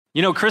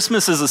You know,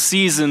 Christmas is a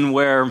season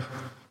where, I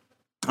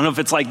don't know if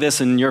it's like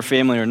this in your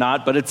family or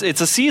not, but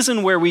it's a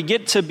season where we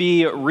get to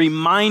be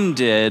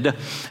reminded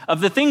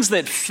of the things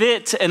that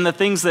fit and the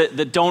things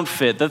that don't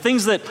fit, the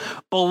things that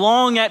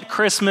belong at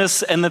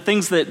Christmas and the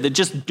things that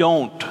just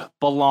don't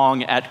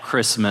belong at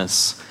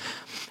Christmas.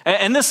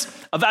 And this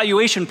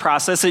evaluation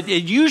process, it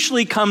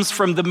usually comes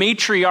from the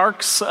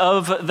matriarchs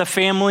of the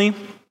family.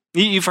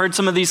 You've heard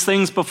some of these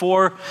things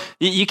before.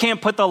 You can't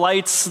put the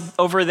lights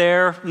over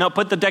there. No,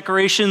 put the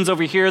decorations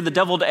over here. The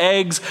deviled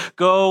eggs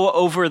go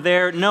over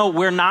there. No,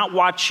 we're not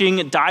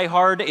watching Die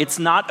Hard. It's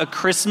not a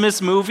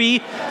Christmas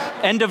movie.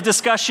 End of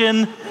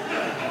discussion.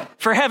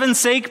 For heaven's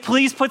sake,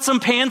 please put some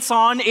pants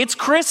on. It's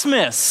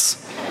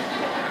Christmas.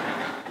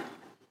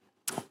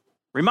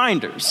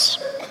 Reminders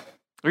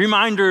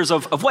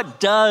of what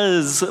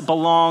does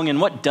belong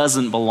and what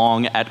doesn't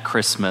belong at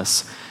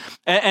Christmas.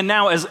 And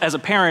now, as a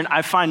parent,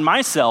 I find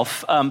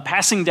myself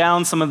passing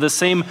down some of the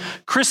same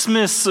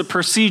Christmas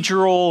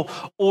procedural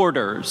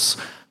orders.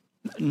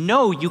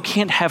 No, you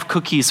can't have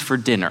cookies for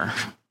dinner.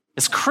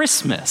 It's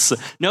Christmas.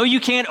 No, you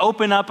can't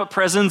open up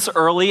presents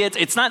early.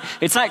 It's not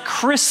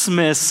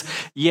Christmas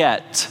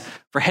yet.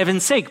 For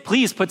heaven's sake,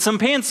 please put some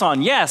pants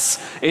on.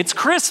 Yes, it's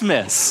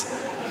Christmas.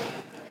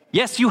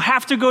 Yes, you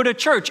have to go to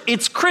church.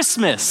 It's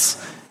Christmas.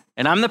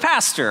 And I'm the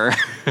pastor.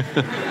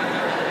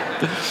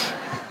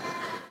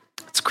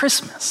 It's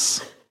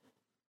Christmas.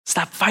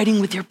 Stop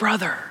fighting with your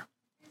brother.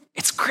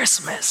 It's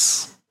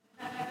Christmas.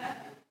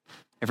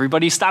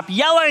 Everybody stop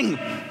yelling.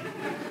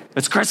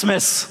 It's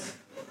Christmas.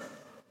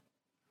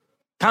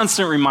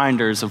 Constant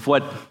reminders of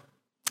what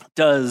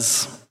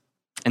does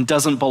and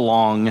doesn't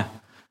belong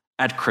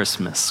at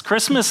Christmas.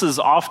 Christmas is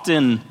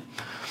often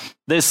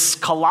this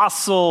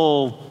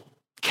colossal,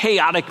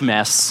 chaotic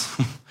mess.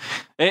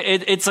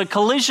 It's a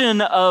collision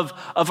of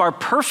our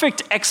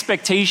perfect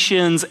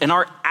expectations and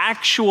our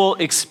actual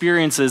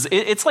experiences.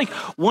 It's like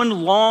one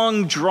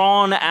long,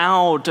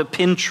 drawn-out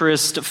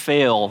Pinterest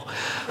fail.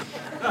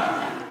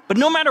 But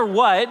no matter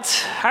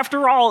what,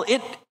 after all,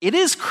 it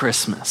is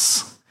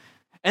Christmas.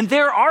 And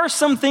there are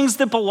some things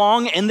that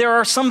belong, and there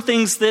are some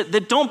things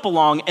that don't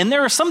belong. And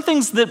there are some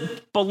things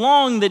that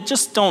belong that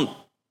just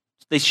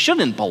they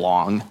shouldn't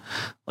belong,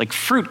 like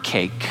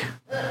fruitcake.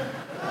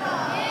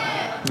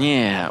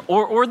 Yeah,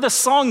 or the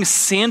song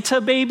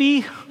Santa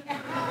Baby.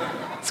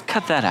 Let's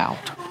cut that out.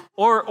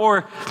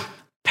 Or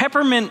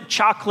peppermint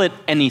chocolate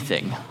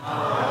anything.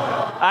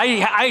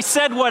 I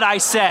said what I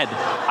said.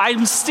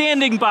 I'm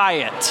standing by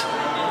it.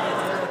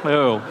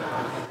 Oh.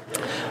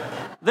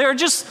 There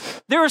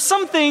are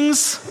some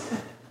things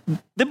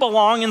that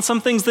belong and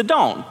some things that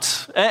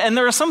don't. And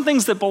there are some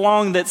things that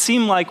belong that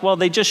seem like, well,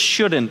 they just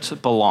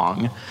shouldn't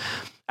belong.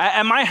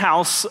 At my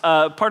house,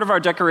 part of our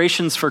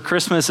decorations for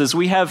Christmas is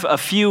we have a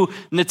few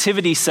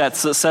nativity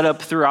sets set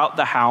up throughout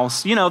the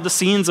house. You know, the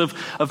scenes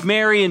of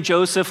Mary and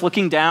Joseph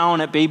looking down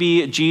at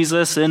baby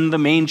Jesus in the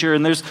manger,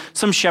 and there's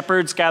some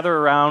shepherds gather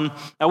around.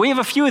 Now, we have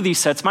a few of these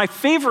sets. My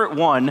favorite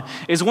one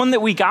is one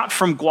that we got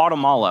from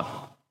Guatemala.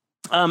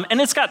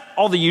 And it's got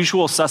all the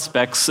usual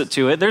suspects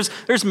to it.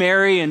 There's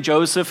Mary and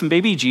Joseph and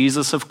baby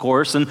Jesus, of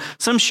course, and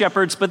some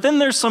shepherds. But then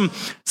there's some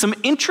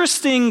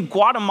interesting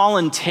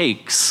Guatemalan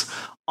takes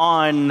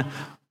on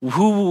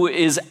who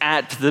is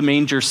at the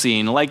manger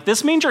scene. Like,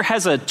 this manger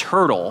has a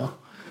turtle.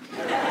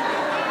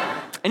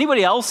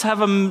 Anybody else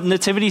have a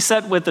nativity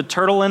set with a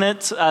turtle in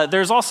it?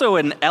 There's also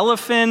an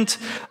elephant,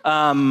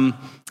 a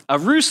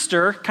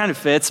rooster, kind of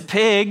fits,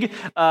 pig,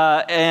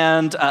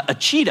 and a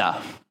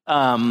cheetah.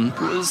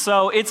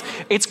 So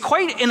it's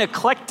quite an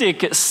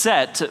eclectic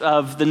set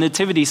of the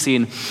nativity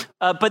scene.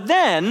 But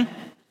then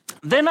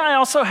I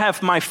also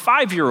have my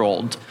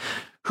 5-year-old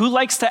who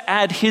likes to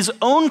add his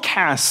own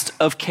cast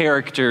of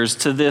characters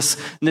to this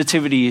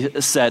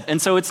nativity set.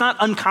 And so it's not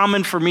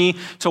uncommon for me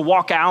to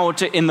walk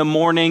out in the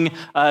morning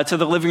to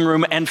the living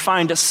room and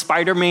find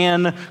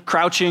Spider-Man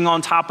crouching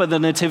on top of the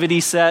nativity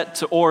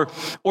set, or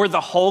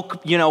the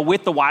Hulk,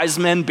 with the wise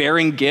men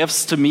bearing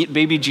gifts to meet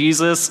baby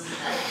Jesus.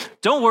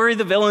 Don't worry,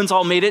 the villains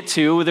all made it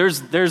too.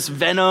 There's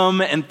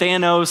Venom and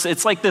Thanos.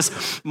 It's like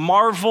this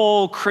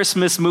Marvel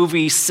Christmas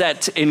movie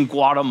set in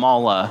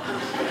Guatemala.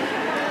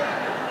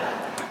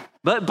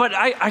 But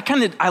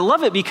I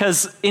love it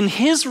because in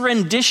his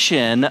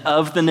rendition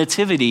of the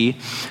nativity,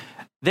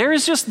 there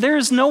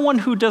is no one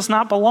who does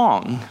not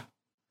belong.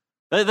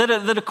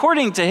 That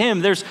according to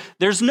him,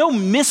 there's no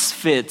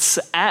misfits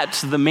at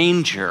the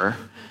manger.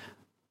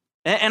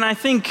 And I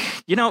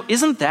think,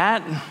 isn't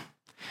that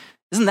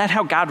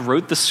how God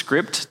wrote the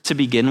script to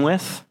begin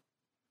with?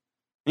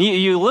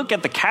 You look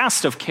at the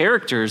cast of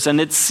characters,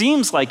 and it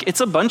seems like it's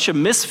a bunch of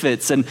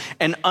misfits and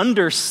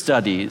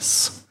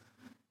understudies.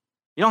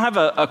 You don't have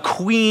a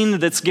queen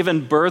that's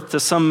given birth to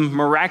some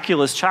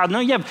miraculous child.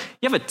 No, you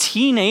have a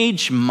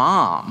teenage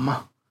mom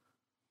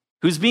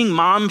who's being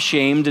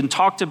mom-shamed and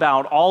talked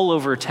about all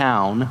over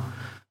town.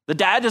 The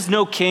dad is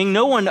no king,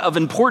 no one of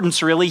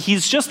importance really.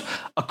 He's just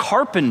a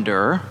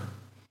carpenter,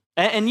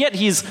 and yet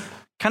he's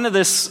kind of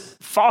this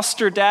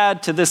foster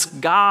dad to this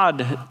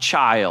God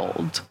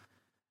child.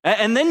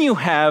 And then you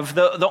have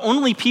the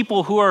only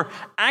people who are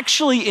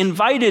actually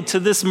invited to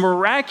this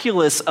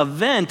miraculous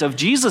event of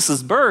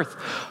Jesus' birth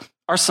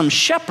are some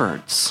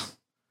shepherds.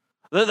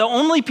 The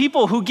only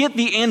people who get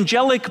the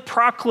angelic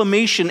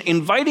proclamation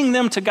inviting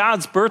them to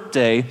God's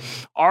birthday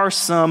are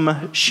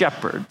some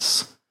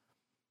shepherds.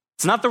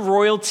 It's not the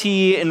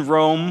royalty in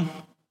Rome.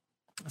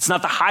 It's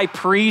not the high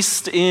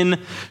priest in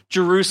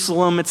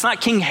Jerusalem. It's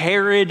not King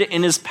Herod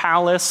in his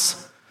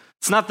palace.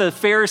 It's not the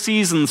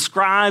Pharisees and the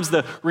scribes,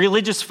 the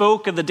religious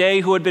folk of the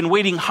day who had been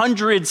waiting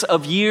hundreds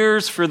of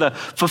years for the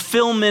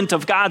fulfillment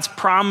of God's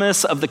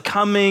promise of the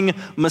coming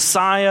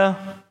Messiah.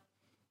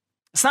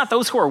 It's not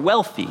those who are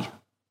wealthy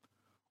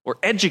or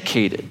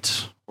educated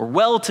or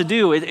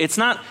well-to-do. It's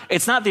not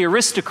the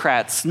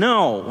aristocrats.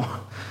 No.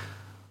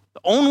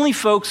 The only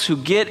folks who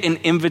get an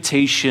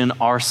invitation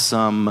are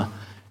some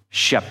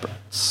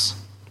shepherds.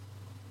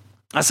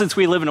 Now, since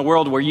we live in a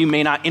world where you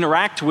may not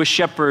interact with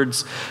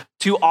shepherds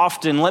too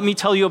often, let me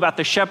tell you about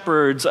the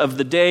shepherds of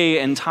the day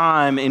and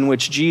time in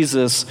which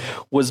Jesus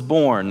was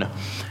born.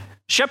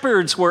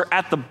 Shepherds were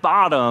at the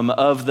bottom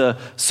of the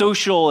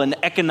social and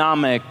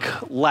economic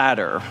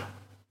ladder.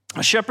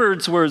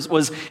 Shepherds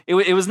was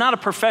not a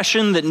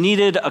profession that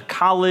needed a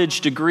college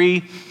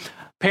degree.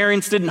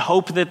 Parents didn't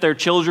hope that their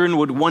children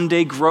would one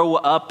day grow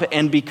up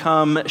and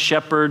become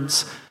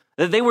shepherds.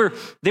 They were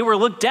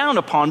looked down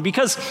upon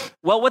because,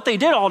 well, what they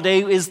did all day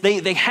is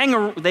they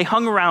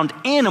hung around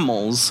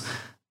animals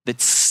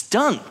that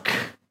stunk.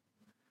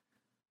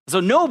 So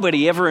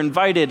nobody ever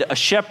invited a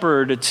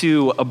shepherd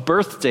to a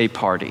birthday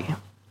party.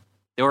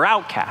 They were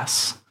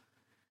outcasts.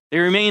 They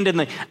remained in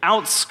the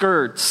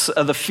outskirts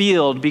of the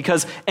field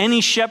because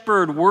any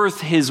shepherd worth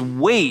his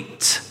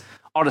weight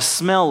ought to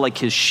smell like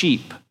his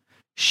sheep.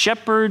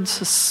 Shepherds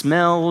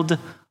smelled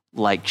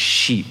like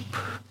sheep.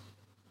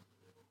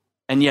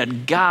 And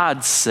yet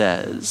God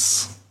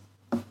says,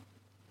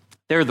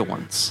 they're the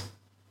ones.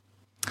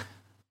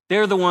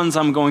 They're the ones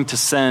I'm going to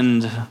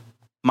send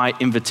my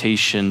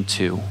invitation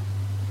to.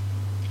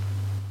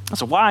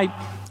 So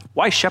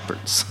why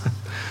shepherds?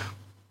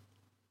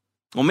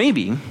 Well,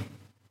 maybe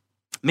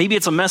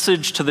it's a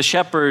message to the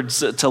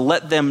shepherds to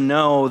let them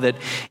know that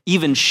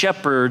even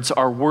shepherds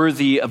are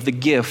worthy of the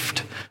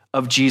gift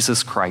of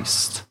Jesus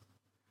Christ.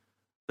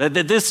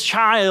 That this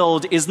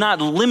child is not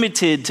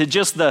limited to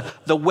just the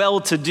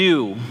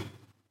well-to-do.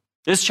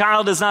 This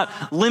child is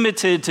not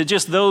limited to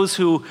just those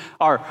who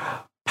are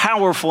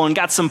powerful and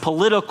got some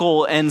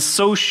political and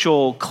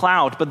social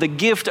clout, but the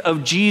gift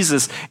of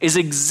Jesus is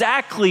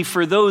exactly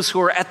for those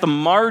who are at the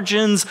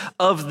margins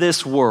of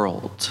this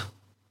world.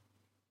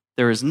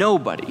 There is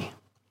nobody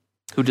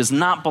who does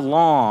not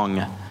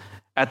belong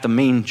at the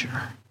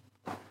manger.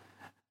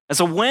 And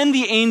so when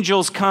the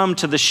angels come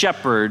to the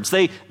shepherds,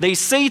 they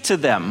say to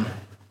them,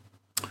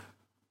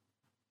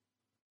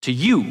 To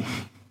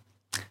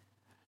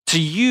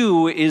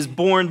you is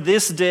born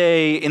this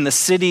day in the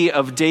city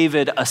of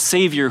David a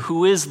Savior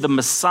who is the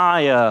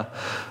Messiah,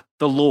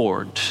 the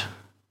Lord.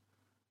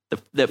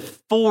 That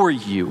for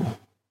you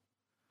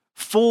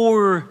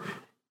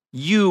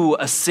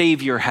a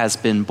Savior has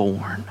been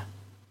born.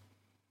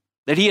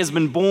 That he has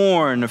been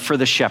born for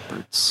the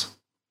shepherds.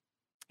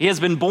 He has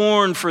been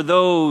born for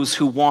those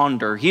who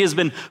wander. He has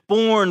been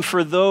born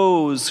for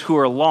those who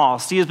are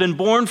lost. He has been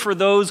born for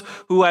those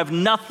who have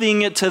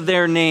nothing to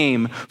their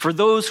name, for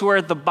those who are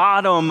at the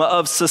bottom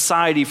of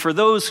society, for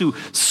those who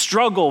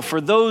struggle,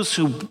 for those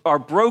who are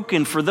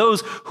broken, for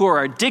those who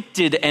are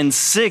addicted and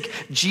sick.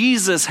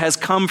 Jesus has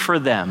come for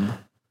them.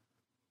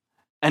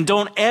 And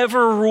don't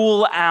ever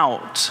rule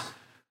out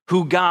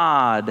who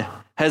God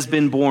has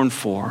been born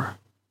for.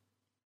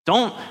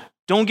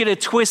 Don't get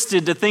it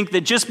twisted to think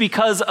that just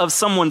because of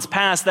someone's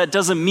past, that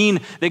doesn't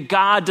mean that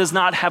God does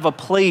not have a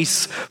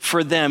place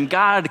for them.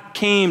 God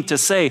came to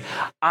say,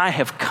 I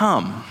have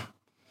come.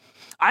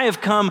 I have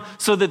come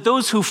so that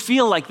those who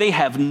feel like they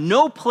have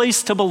no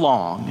place to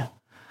belong,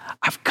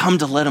 I've come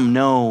to let them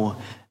know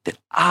that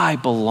I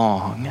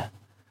belong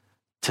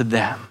to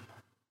them.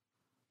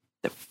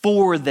 That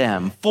for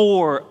them,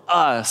 for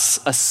us,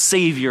 a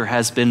Savior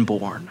has been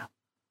born.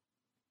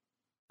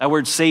 That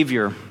word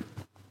Savior,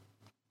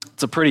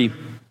 it's a pretty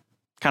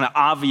kind of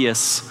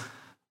obvious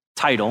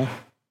title.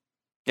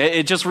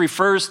 It just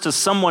refers to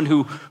someone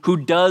who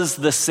does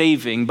the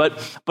saving, but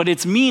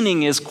its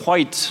meaning is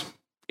quite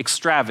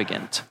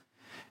extravagant.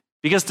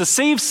 Because to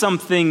save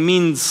something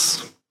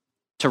means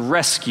to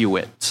rescue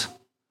it.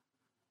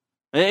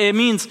 It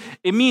means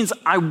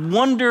I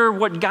wonder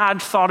what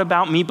God thought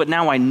about me, but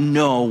now I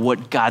know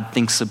what God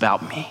thinks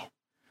about me.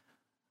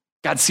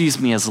 God sees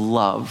me as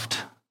loved.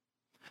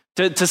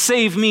 To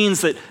save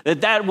means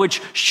that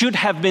which should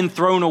have been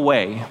thrown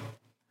away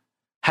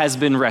has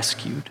been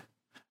rescued.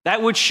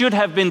 That which should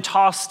have been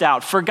tossed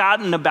out,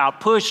 forgotten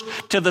about, pushed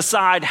to the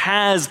side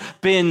has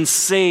been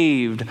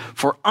saved.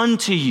 For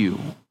unto you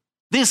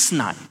this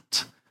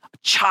night a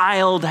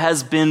child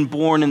has been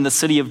born in the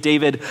city of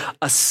David,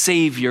 a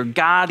Savior.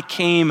 God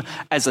came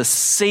as a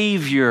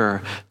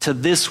Savior to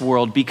this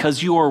world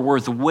because you are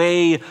worth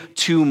way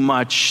too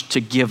much to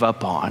give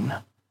up on.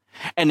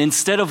 And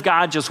instead of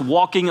God just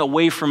walking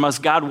away from us,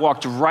 God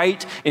walked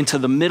right into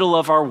the middle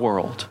of our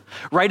world,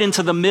 right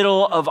into the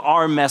middle of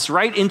our mess,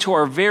 right into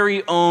our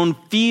very own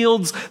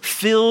fields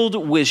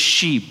filled with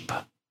sheep,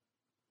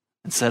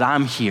 and said,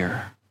 I'm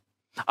here.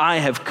 I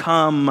have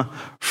come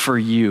for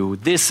you.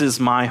 This is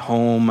my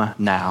home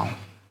now.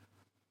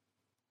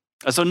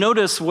 So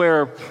notice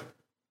where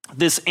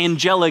this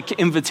angelic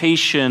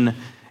invitation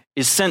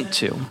is sent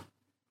to.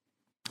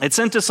 It's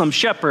sent to some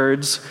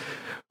shepherds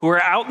who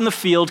are out in the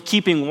field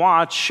keeping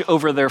watch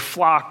over their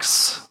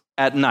flocks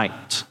at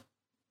night.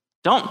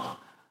 Don't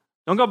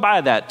go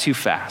by that too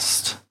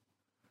fast. It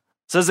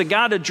says that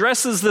God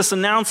addresses this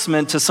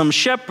announcement to some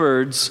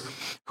shepherds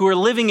who are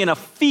living in a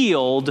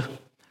field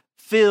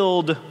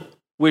filled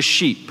with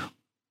sheep.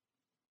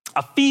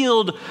 A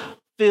field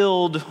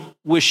filled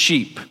with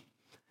sheep.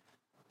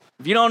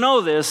 If you don't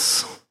know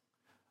this,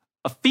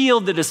 a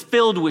field that is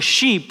filled with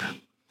sheep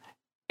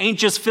ain't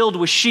just filled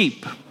with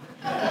sheep.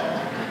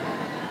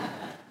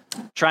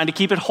 Trying to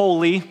keep it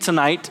holy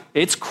tonight.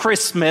 It's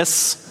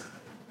Christmas,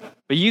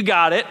 but you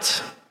got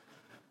it.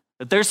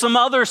 But there's some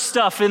other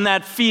stuff in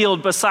that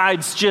field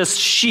besides just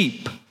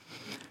sheep.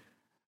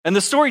 And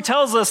the story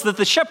tells us that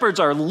the shepherds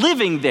are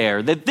living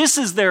there, that this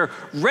is their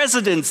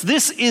residence,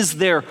 this is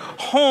their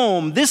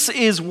home, this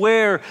is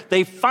where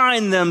they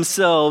find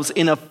themselves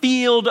in a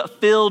field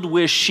filled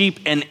with sheep,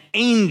 and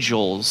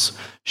angels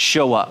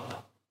show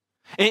up.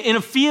 In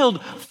a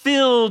field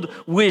filled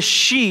with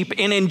sheep,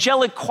 an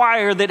angelic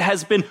choir that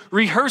has been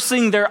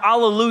rehearsing their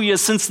alleluia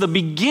since the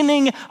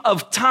beginning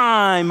of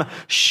time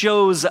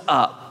shows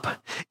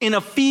up. In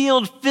a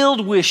field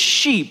filled with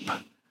sheep,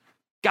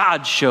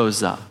 God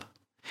shows up.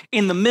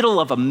 In the middle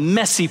of a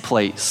messy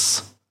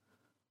place,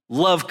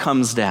 love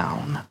comes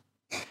down.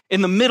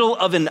 In the middle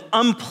of an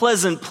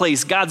unpleasant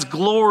place, God's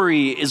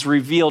glory is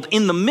revealed.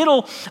 In the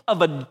middle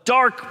of a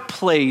dark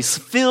place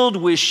filled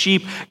with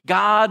sheep,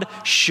 God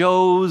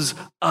shows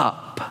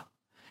up.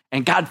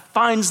 And God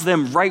finds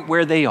them right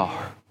where they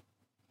are.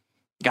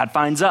 God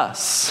finds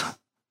us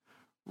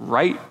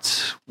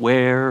right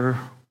where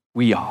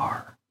we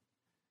are.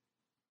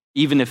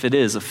 Even if it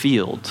is a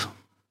field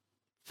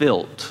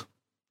filled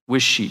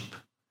with sheep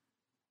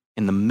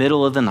in the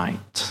middle of the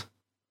night,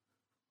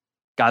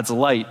 God's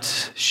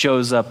light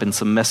shows up in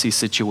some messy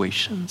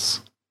situations.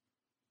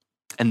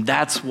 And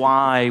that's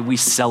why we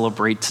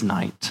celebrate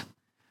tonight.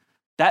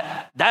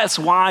 That's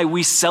why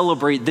we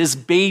celebrate this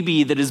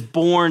baby that is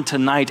born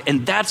tonight.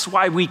 And that's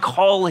why we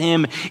call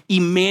him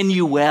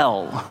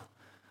Emmanuel,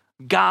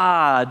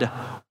 God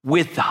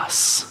with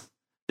us.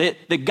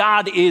 That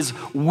God is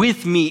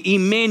with me,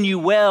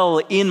 Emmanuel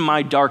in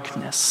my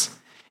darkness.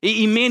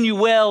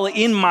 Emmanuel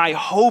in my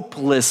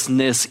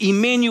hopelessness,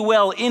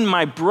 Emmanuel in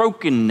my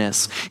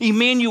brokenness,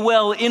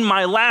 Emmanuel in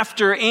my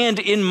laughter and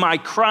in my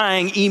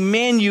crying,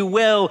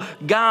 Emmanuel,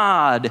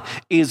 God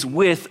is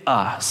with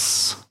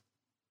us.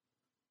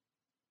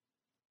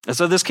 And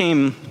so this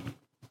came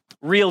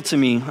real to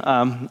me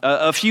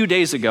a few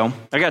days ago.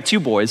 I got two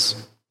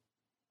boys.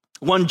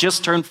 One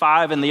just turned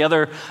 5 and the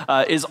other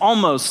is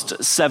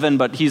almost 7,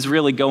 but he's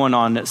really going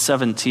on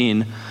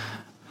 17.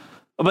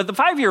 But the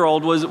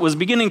 5-year-old was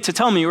beginning to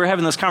tell me, we were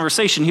having this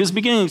conversation, he was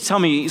beginning to tell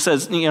me, he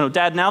says,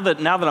 Dad, now that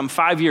I'm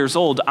 5 years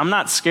old, I'm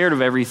not scared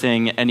of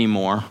everything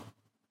anymore.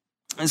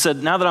 He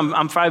said, now that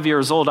I'm 5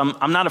 years old,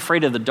 I'm not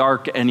afraid of the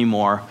dark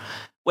anymore.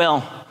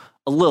 Well,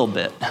 a little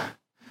bit.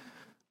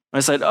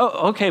 I said,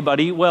 oh, okay,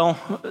 buddy. Well,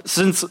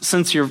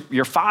 since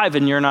you're 5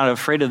 and you're not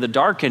afraid of the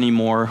dark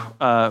anymore,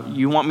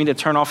 you want me to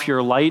turn off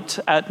your light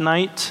at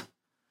night?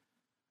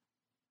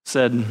 He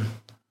said,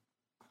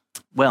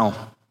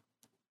 well,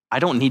 I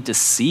don't need to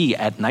see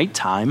at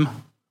nighttime.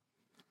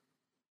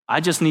 I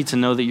just need to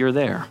know that you're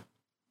there.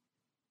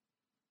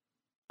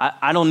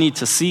 I don't need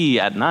to see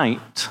at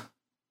night.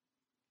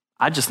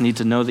 I just need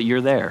to know that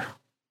you're there.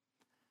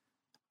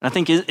 And I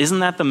think, isn't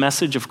that the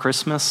message of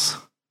Christmas?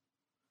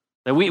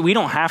 That we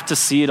don't have to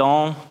see it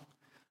all.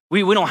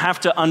 We don't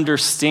have to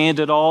understand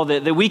it all.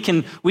 That we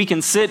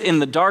can sit in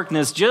the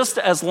darkness just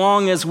as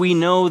long as we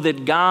know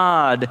that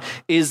God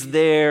is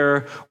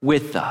there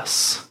with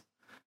us.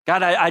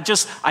 God, I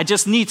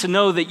just need to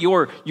know that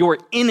you're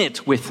in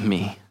it with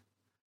me,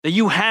 that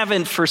you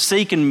haven't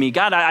forsaken me.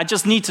 God, I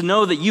just need to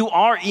know that you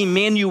are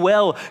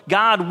Emmanuel,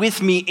 God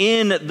with me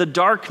in the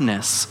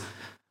darkness,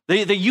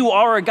 that you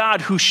are a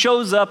God who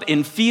shows up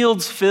in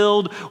fields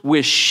filled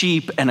with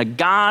sheep and a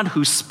God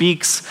who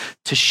speaks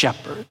to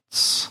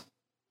shepherds.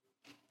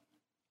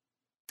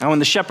 Now, when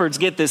the shepherds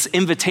get this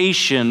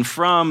invitation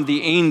from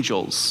the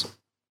angels,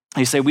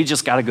 they say, we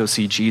just got to go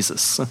see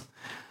Jesus.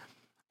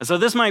 So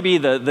this might be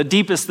the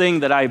deepest thing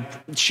that I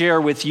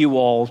share with you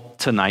all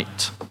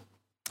tonight.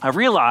 I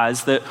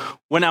realized that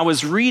when I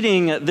was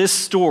reading this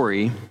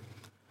story,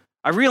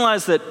 I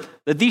realized that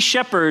these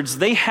shepherds,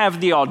 they have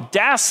the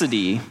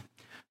audacity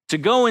to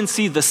go and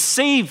see the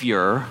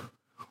Savior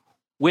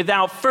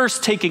without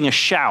first taking a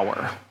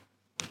shower.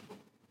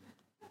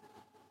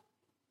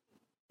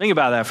 Think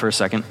about that for a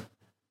second.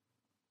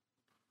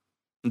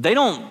 They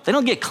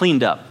don't get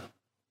cleaned up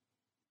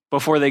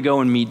before they go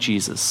and meet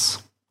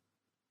Jesus.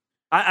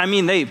 I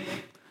mean,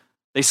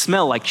 they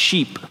smell like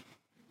sheep.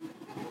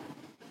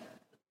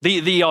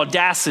 The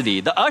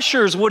audacity. The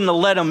ushers wouldn't have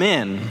let them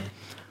in.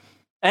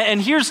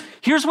 And here's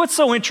what's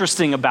so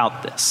interesting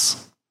about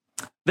this.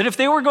 That if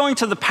they were going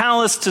to the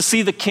palace to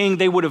see the king,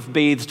 they would have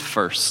bathed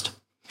first.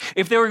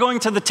 If they were going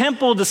to the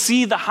temple to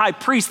see the high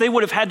priest, they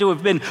would have had to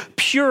have been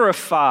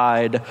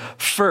purified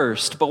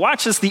first. But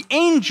watch this, the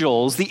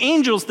angels,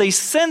 they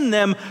send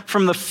them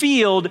from the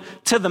field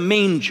to the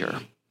manger.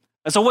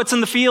 And so what's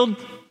in the field?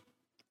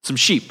 Some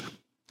sheep.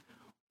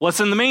 What's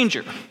in the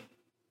manger?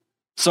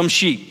 Some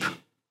sheep.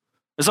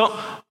 And so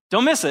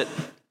don't miss it.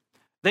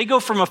 They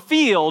go from a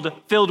field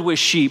filled with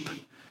sheep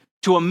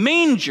to a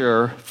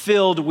manger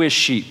filled with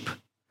sheep.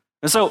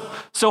 And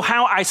so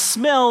how I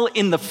smell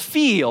in the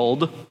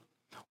field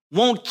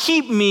won't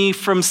keep me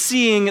from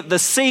seeing the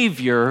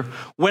Savior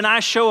when I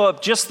show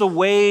up just the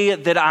way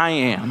that I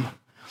am.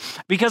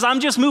 Because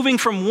I'm just moving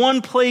from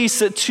one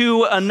place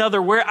to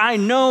another where I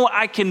know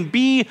I can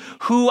be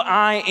who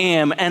I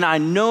am and I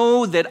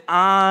know that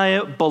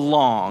I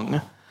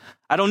belong.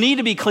 I don't need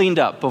to be cleaned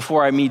up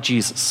before I meet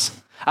Jesus.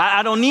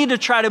 I don't need to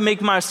try to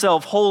make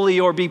myself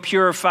holy or be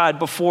purified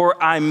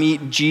before I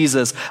meet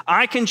Jesus.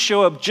 I can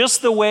show up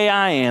just the way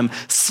I am,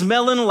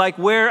 smelling like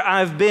where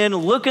I've been,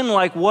 looking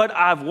like what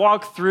I've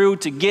walked through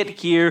to get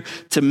here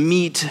to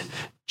meet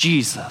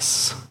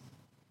Jesus.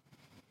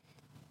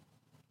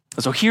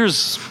 So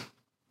here's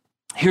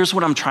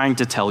what I'm trying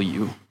to tell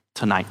you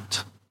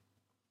tonight.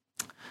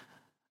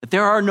 That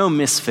there are no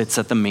misfits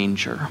at the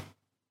manger.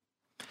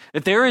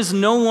 That there is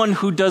no one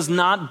who does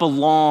not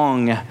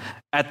belong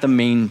at the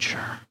manger.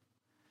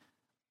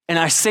 And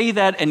I say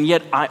that, and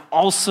yet I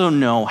also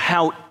know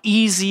how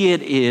easy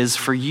it is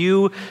for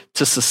you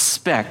to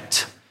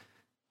suspect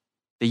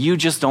that you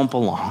just don't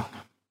belong.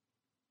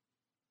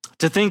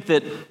 To think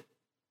that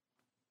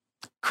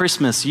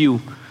Christmas, you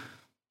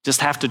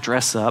just have to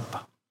dress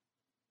up.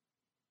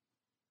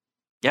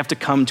 You have to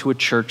come to a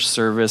church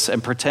service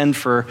and pretend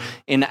for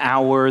an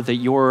hour that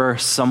you're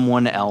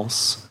someone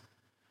else.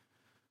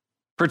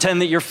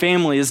 Pretend that your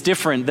family is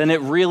different than it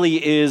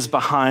really is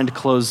behind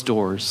closed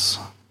doors.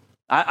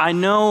 I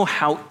know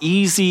how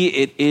easy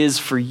it is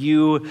for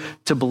you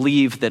to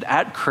believe that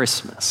at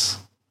Christmas,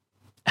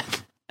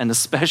 and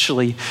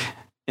especially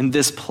in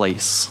this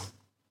place,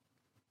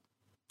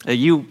 that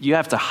you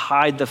have to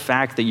hide the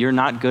fact that you're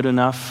not good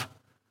enough,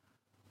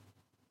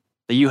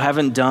 that you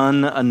haven't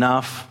done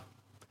enough,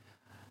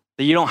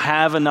 that you don't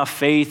have enough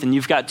faith, and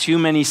you've got too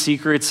many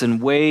secrets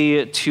and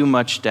way too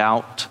much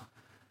doubt.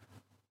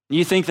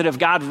 You think that if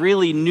God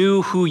really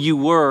knew who you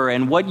were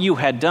and what you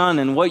had done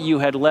and what you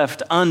had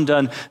left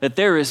undone, that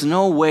there is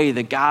no way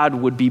that God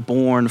would be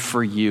born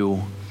for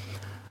you.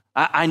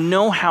 I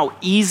know how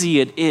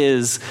easy it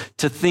is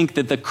to think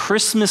that the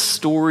Christmas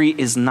story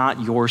is not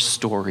your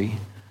story.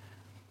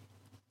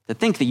 To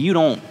think that you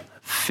don't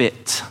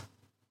fit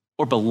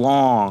or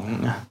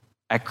belong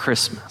at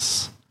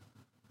Christmas.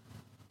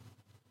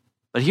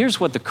 But here's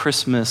what the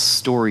Christmas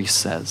story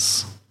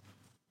says.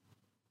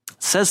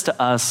 It says to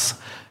us,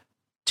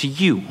 to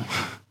you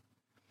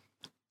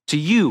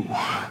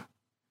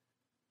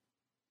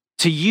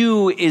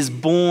is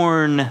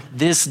born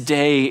this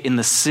day in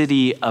the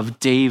city of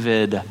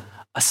David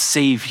a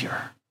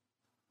Savior,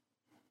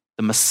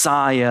 the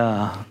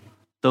Messiah,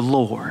 the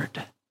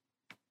Lord.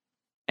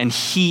 And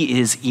he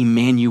is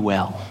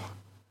Emmanuel,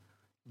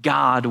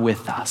 God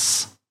with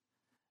us.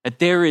 That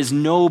there is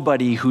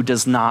nobody who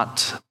does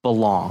not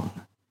belong.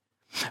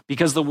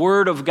 Because the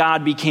Word of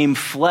God became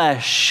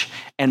flesh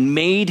and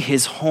made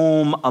his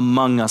home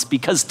among us.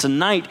 Because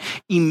tonight,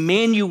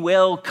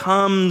 Emmanuel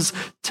comes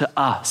to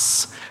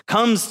us,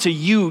 comes to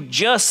you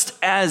just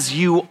as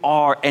you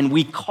are. And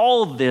we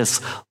call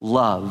this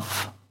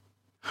love.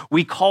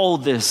 We call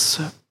this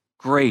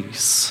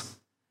grace.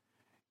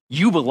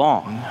 You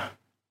belong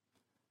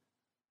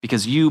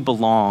because you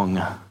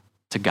belong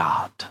to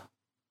God.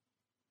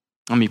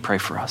 Let me pray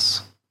for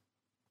us.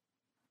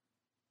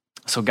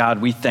 So God,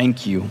 we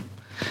thank you.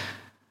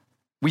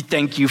 We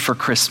thank you for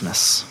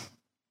Christmas,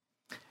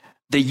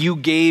 that you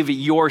gave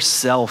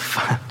yourself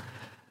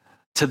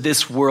to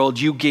this world.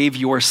 You gave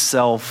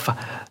yourself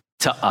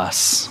to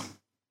us.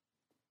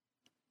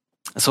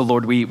 So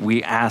Lord,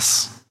 we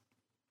ask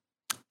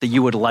that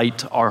you would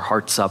light our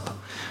hearts up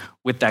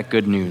with that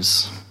good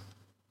news.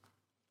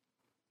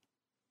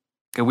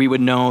 That we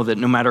would know that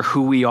no matter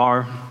who we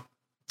are,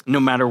 no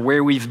matter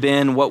where we've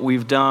been, what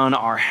we've done,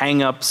 our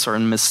hang-ups or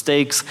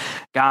mistakes,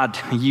 God,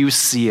 you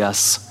see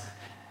us.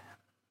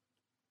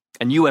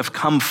 And you have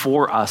come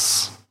for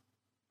us.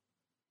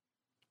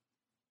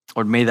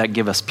 Lord, may that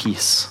give us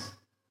peace.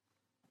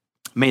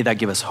 May that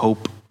give us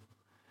hope.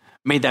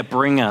 May that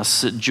bring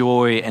us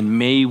joy, and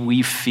may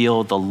we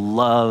feel the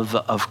love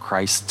of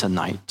Christ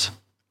tonight.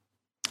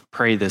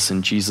 Pray this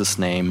in Jesus'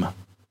 name.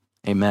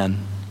 Amen.